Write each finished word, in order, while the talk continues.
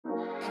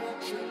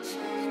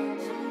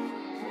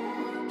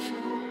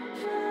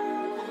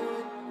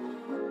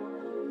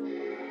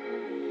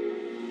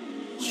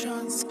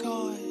Could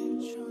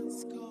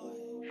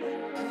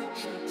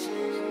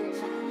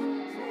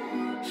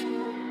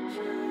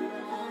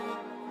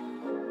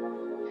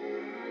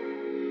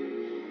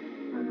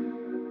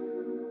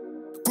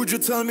you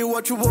tell me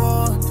what you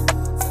want?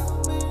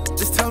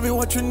 Just tell me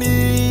what you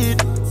need.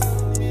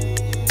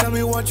 Tell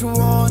me what you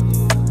want.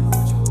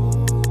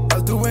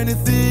 I'll do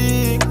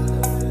anything.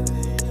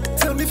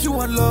 Tell me if you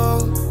want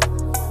love,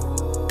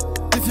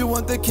 if you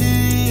want the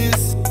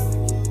keys.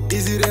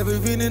 Is it ever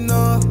been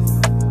enough?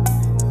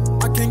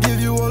 I can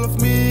give you all of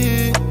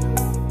me.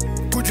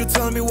 Could you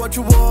tell me what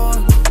you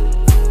want?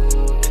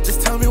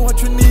 Just tell me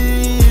what you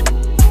need.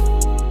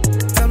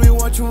 Tell me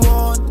what you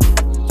want.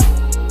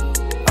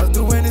 I'll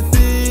do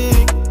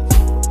anything.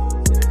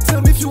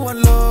 Tell me if you want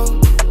love,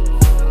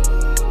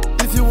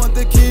 if you want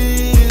the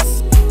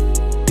keys.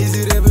 Is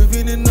it ever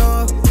been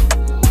enough?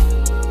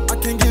 I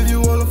can give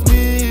you all of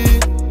me.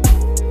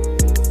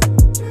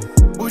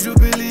 Would you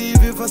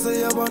believe if I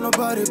say I want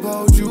nobody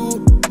about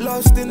you?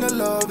 Lost in the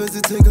love as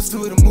it takes us to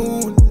the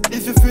moon.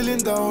 If you're feeling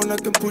down, I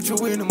can put you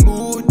in a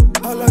mood.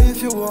 Holla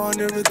if you want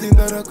everything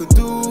that I could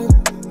do,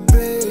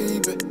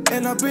 baby.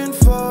 And I've been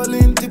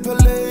falling deeper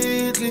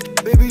lately,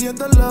 baby, and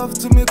the love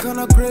to me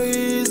kinda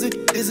crazy.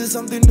 Is it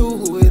something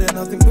new? It ain't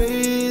nothing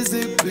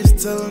basic. Please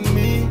tell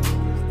me,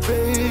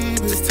 baby.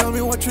 Just tell me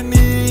what you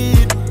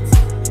need.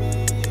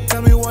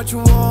 Tell me what you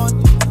want.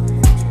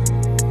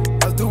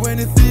 I'll do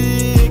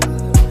anything.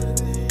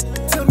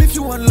 Tell me if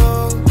you want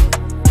love,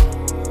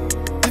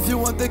 if you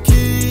want the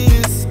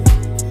keys.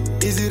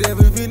 Is it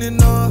ever been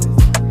enough?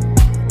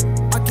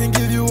 I can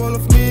give you all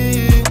of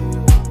me.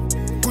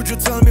 Could you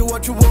tell me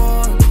what you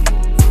want?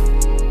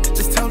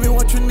 Just tell me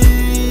what you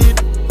need.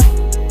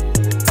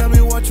 Tell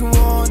me what you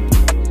want.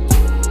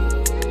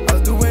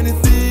 I'll do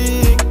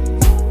anything.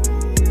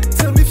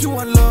 Tell me if you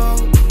want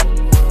love,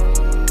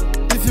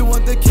 if you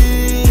want the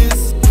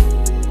keys.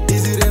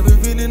 Is it ever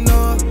been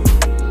enough?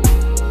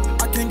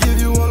 I can give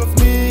you all of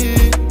me.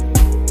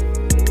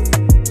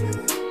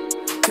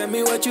 Tell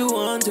me what you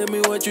want, tell me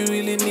what you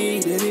really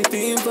need.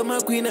 Anything for my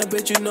queen, I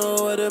bet you know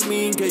what I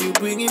mean. Girl, you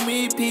bringing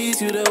me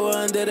peace, you the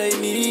one that I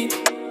need.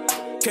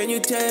 Can you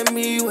tell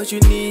me what you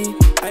need?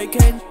 I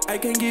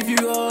can give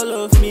you all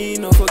of me.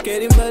 No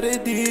forgetting about the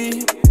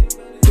D.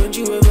 Don't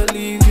you ever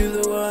leave, you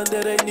the one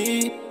that I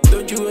need.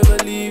 Don't you ever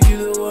leave, you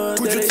the one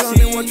that I see. Could you tell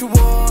me what you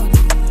want?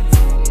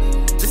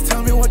 Just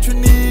tell me what you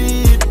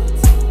need.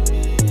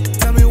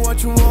 Tell me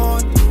what you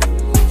want.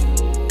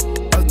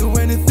 I'll do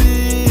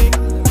anything.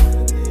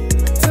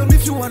 Tell me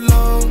if you want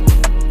love,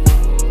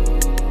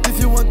 if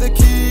you want the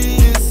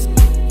keys.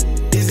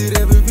 Is it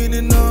ever been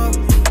enough?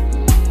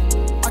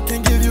 I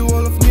can give you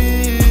all of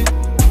me.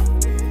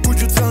 Could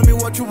you tell me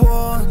what you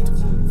want?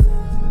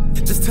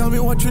 Just tell me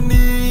what you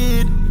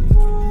need.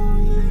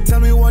 Tell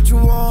me what you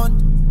want.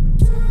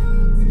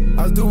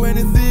 I'll do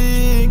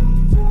anything.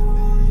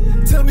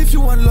 Tell me if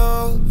you want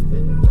love,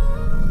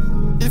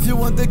 if you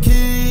want the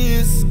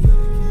keys.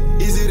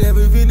 Is it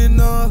ever been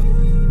enough?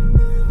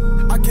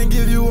 I can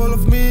give you all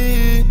of me.